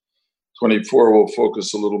 2024, we'll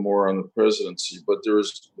focus a little more on the presidency. But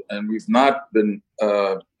we've not been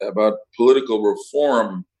about political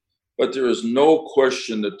reform, but there is no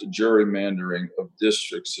question that the gerrymandering of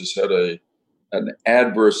districts has had an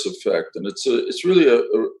adverse effect. And it's really a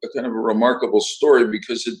kind of a remarkable story,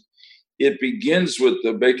 because it begins with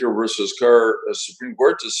the Baker versus Carr Supreme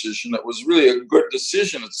Court decision. That was really a good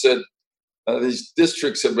decision. It said these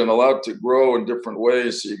districts have been allowed to grow in different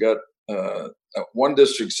ways. So you got one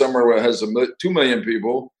district somewhere where it has 2 million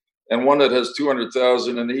people and one that has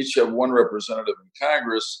 200,000, and they each have one representative in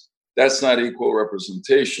Congress. That's not equal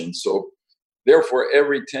representation. So therefore,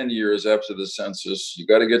 every 10 years after the census, you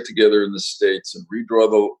got to get together in the states and redraw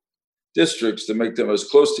the districts to make them as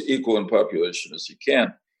close to equal in population as you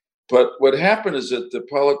can. But what happened is that the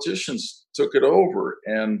politicians took it over,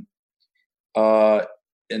 and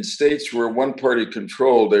in states where one party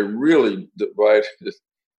controlled, they really divided,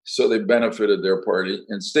 so they benefited their party.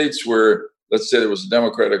 In states where, let's say, there was a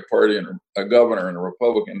Democratic Party and a governor and a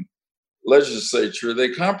Republican legislature, they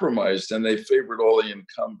compromised and they favored all the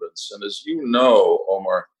incumbents. And as you know,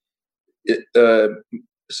 Omar, it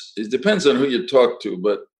depends on who you talk to,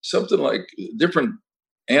 but something like different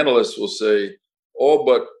analysts will say all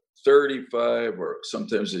but 35, or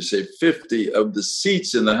sometimes they say 50 of the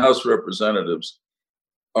seats in the House of Representatives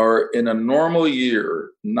are in a normal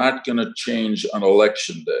year not going to change on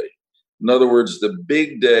election day. In other words, the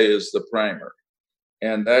big day is the primary.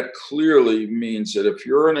 And that clearly means that if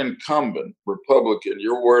you're an incumbent Republican,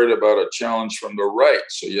 you're worried about a challenge from the right.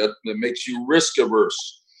 So it makes you risk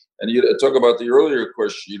averse. And you talk about the earlier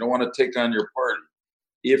question, you don't want to take on your party.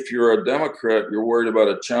 If you're a Democrat, you're worried about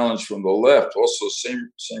a challenge from the left, also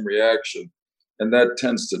same reaction. And that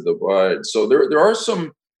tends to divide. So there are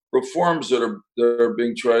some reforms that are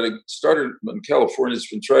being tried. Started in California, it's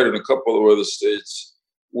been tried in a couple of other states,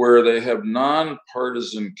 where they have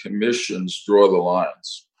nonpartisan commissions draw the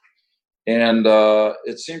lines. And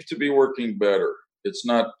it seems to be working better. It's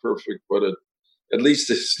not perfect, but at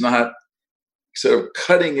least it's not sort of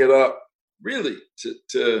cutting it up really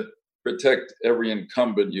to protect every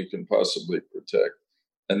incumbent you can possibly protect.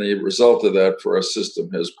 And the result of that for our system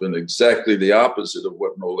has been exactly the opposite of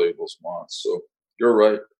what No Labels wants. So you're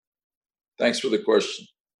right. Thanks for the question.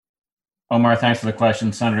 Omar, thanks for the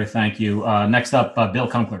question. Senator, thank you. Next up, Bill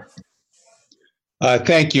Kunkler.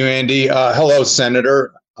 Thank you, Andy. Hello,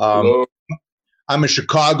 Senator. Hello. I'm a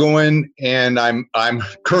Chicagoan, and I'm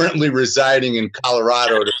currently residing in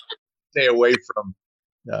Colorado to stay away from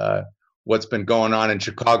what's been going on in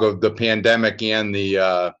Chicago, the pandemic and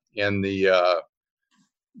the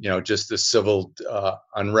just the civil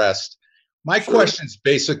unrest. My question's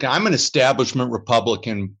basically, I'm an establishment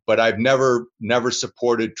Republican, but I've never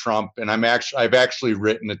supported Trump, and I've actually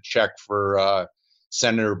written a check for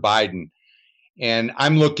Senator Biden, and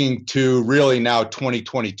I'm looking to really now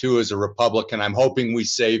 2022 as a Republican. I'm hoping we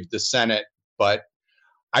save the Senate, but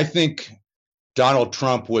I think Donald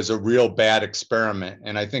Trump was a real bad experiment,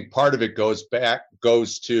 and I think part of it goes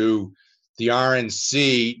to the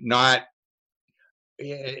RNC not.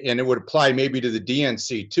 And it would apply maybe to the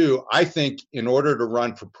DNC too. I think in order to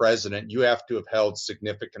run for president, you have to have held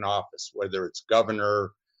significant office, whether it's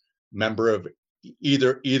governor, member of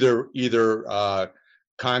either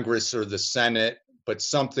Congress or the Senate, but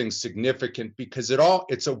something significant, because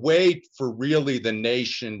it's a way for really the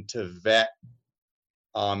nation to vet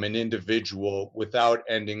an individual without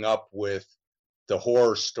ending up with the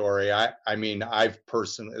horror story. I mean,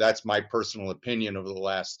 that's my personal opinion over the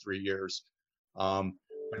last 3 years.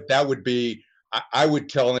 But that would be, I would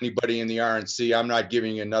tell anybody in the RNC, I'm not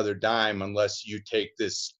giving you another dime unless you take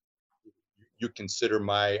this, you consider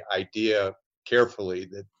my idea carefully,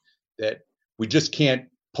 that we just can't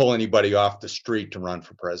pull anybody off the street to run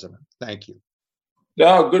for president. Thank you.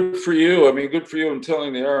 No, good for you. I mean, good for you in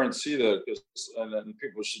telling the RNC that, and then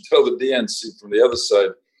people should tell the DNC from the other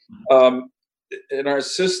side. In our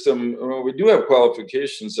system, we do have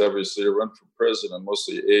qualifications, obviously, to run for president,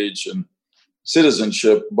 mostly age and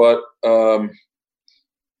citizenship, but there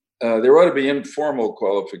ought to be informal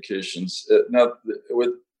qualifications. Now,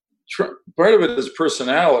 with Trump, part of it is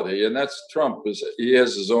personality, and that's Trump. He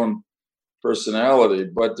has his own personality,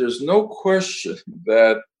 but there's no question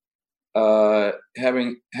that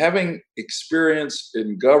having experience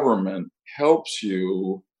in government helps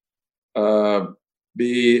you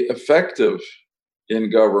be effective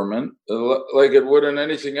in government, like it would in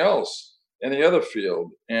anything else, any other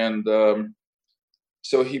field, and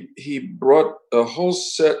so he brought a whole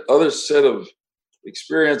other set of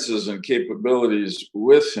experiences and capabilities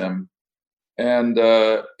with him, and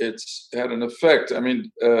it's had an effect. I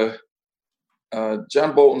mean,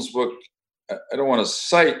 John Bolton's book, I don't want to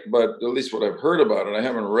cite, but at least what I've heard about it, I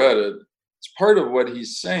haven't read it. It's part of what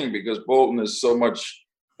he's saying, because Bolton is so much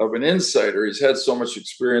of an insider. He's had so much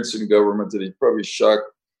experience in government that he's probably shocked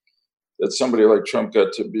that somebody like Trump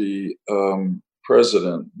got to be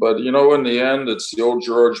president. But, in the end, it's the old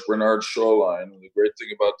George Bernard Shaw line. The great thing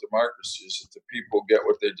about democracy is that the people get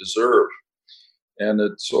what they deserve. And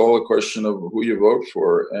it's all a question of who you vote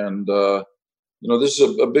for. And, this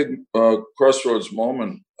is a big crossroads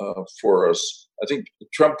moment for us. I think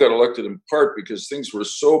Trump got elected in part because things were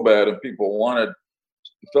so bad and people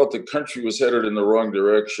felt the country was headed in the wrong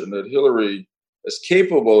direction, that Hillary, as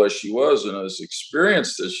capable as she was and as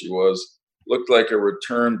experienced as she was, looked like a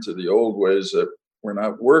return to the old ways that were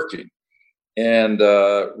not working. And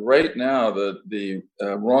right now, the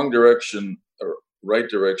wrong direction or right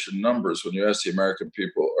direction numbers, when you ask the American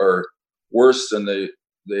people, are worse than they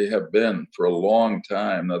have been for a long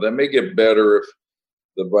time. Now, that may get better if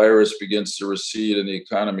the virus begins to recede and the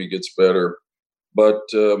economy gets better. But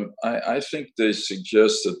I think they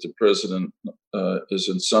suggest that the president is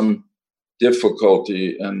in some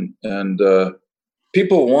difficulty, and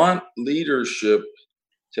people want leadership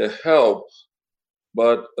to help,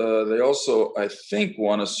 but they also, I think,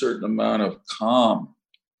 want a certain amount of calm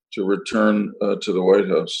to return to the White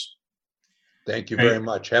House. Thank you very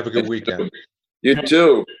much. Have a good weekend. You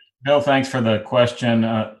too. Bill, thanks for the question.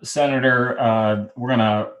 Senator, we're going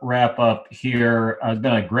to wrap up here. It's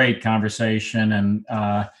been a great conversation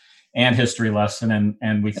and history lesson,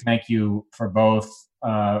 and we thank you for both.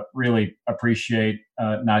 Really appreciate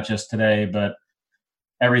not just today, but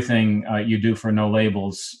everything you do for No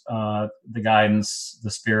Labels, the guidance,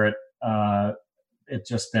 the spirit. It's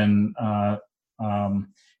just been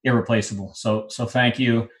irreplaceable. So thank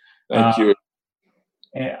you. Thank you.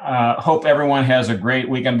 Hope everyone has a great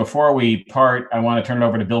weekend. Before we part, I want to turn it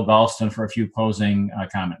over to Bill Galston for a few closing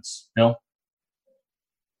comments. Bill?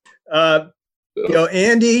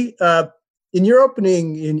 Andy, in your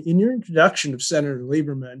opening, in your introduction of Senator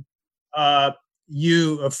Lieberman,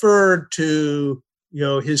 you referred to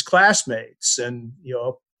his classmates and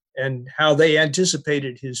how they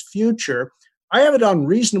anticipated his future. I have it on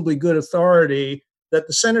reasonably good authority that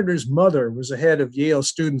the senator's mother was ahead of Yale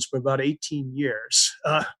students by about 18 years.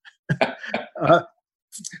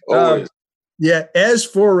 As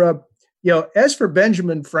for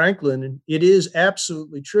Benjamin Franklin, it is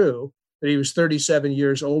absolutely true that he was 37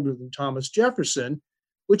 years older than Thomas Jefferson,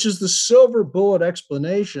 which is the silver bullet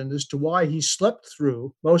explanation as to why he slept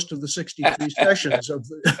through most of the 63 sessions of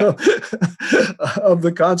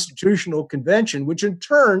the Constitutional Convention, which in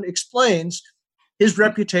turn explains his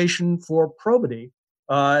reputation for probity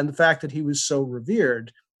and the fact that he was so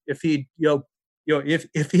revered. If he,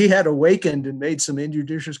 if he had awakened and made some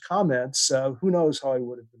injudicious comments, who knows how he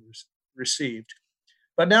would have been received.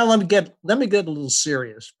 But now let me get a little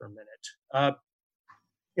serious for a minute.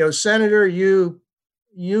 Senator, you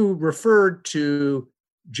referred to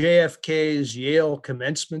JFK's Yale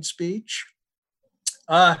commencement speech.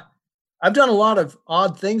 I've done a lot of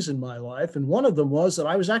odd things in my life, and one of them was that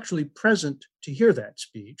I was actually present to hear that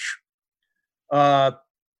speech. And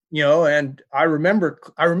I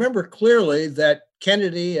remember clearly that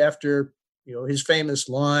Kennedy, after his famous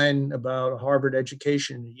line about a Harvard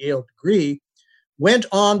education and a Yale degree, went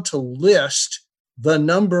on to list the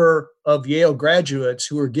number of Yale graduates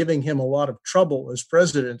who were giving him a lot of trouble as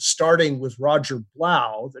president, starting with Roger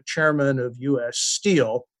Blau, the chairman of U.S.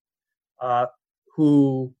 Steel,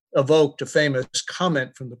 who evoked a famous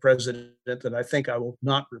comment from the president that I think I will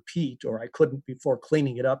not repeat, or I couldn't before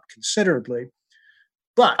cleaning it up considerably.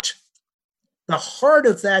 But the heart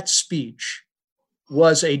of that speech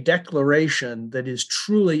was a declaration that is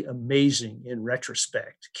truly amazing in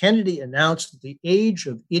retrospect. Kennedy announced that the age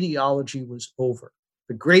of ideology was over.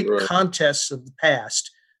 The great contests of the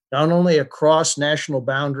past, not only across national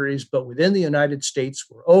boundaries, but within the United States,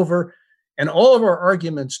 were over. And all of our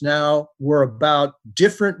arguments now were about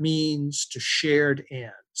different means to shared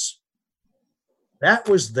ends. That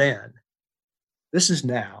was then. This is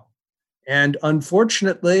now. And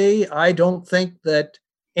unfortunately, I don't think that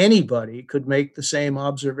anybody could make the same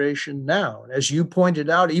observation now. And as you pointed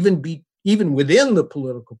out, even within the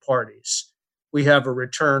political parties, we have a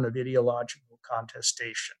return of ideological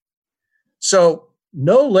contestation. So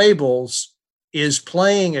No Labels is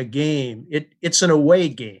playing a game. It's an away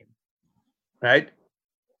game, right?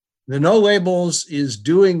 The No Labels is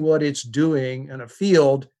doing what it's doing in a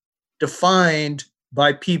field defined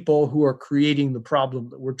by people who are creating the problem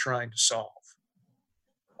that we're trying to solve.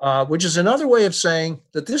 Which is another way of saying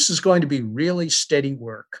that this is going to be really steady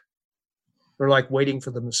work. We're like waiting for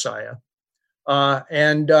the Messiah.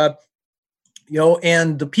 And the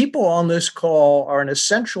people on this call are an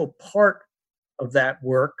essential part of that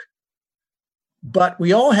work. But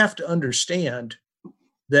we all have to understand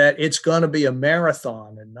that it's going to be a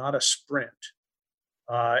marathon and not a sprint.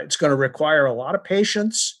 It's going to require a lot of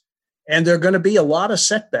patience, and there are going to be a lot of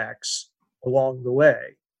setbacks along the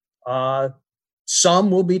way.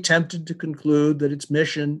 Some will be tempted to conclude that it's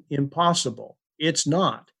mission impossible. It's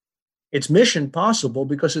not. It's mission possible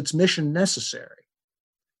because it's mission necessary.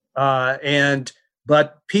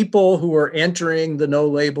 But people who are entering the No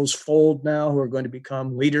Labels fold now, who are going to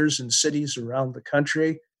become leaders in cities around the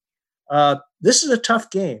country, this is a tough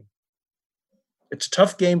game. It's a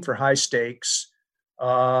tough game for high stakes.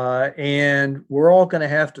 And we're all going to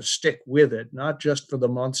have to stick with it, not just for the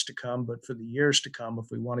months to come, but for the years to come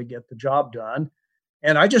if we want to get the job done.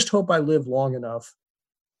 And I just hope I live long enough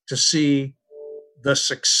to see the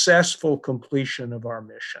successful completion of our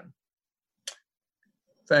mission.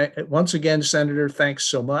 Once again, Senator, thanks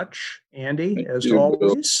so much. Andy, as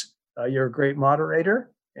always, you're a great moderator,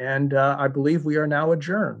 and I believe we are now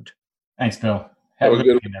adjourned. Thanks, Bill. Have a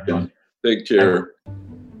good weekend, everyone. Take care.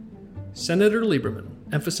 Senator Lieberman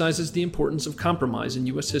emphasizes the importance of compromise in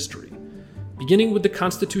U.S. history, beginning with the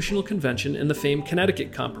Constitutional Convention and the famed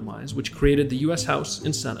Connecticut Compromise, which created the U.S. House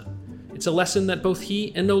and Senate. It's a lesson that both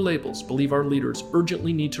he and No Labels believe our leaders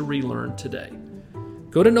urgently need to relearn today.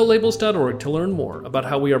 Go to nolabels.org to learn more about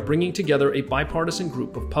how we are bringing together a bipartisan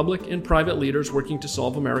group of public and private leaders working to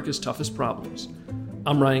solve America's toughest problems.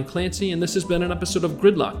 I'm Ryan Clancy, and this has been an episode of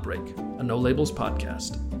Gridlock Break, a No Labels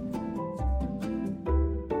podcast.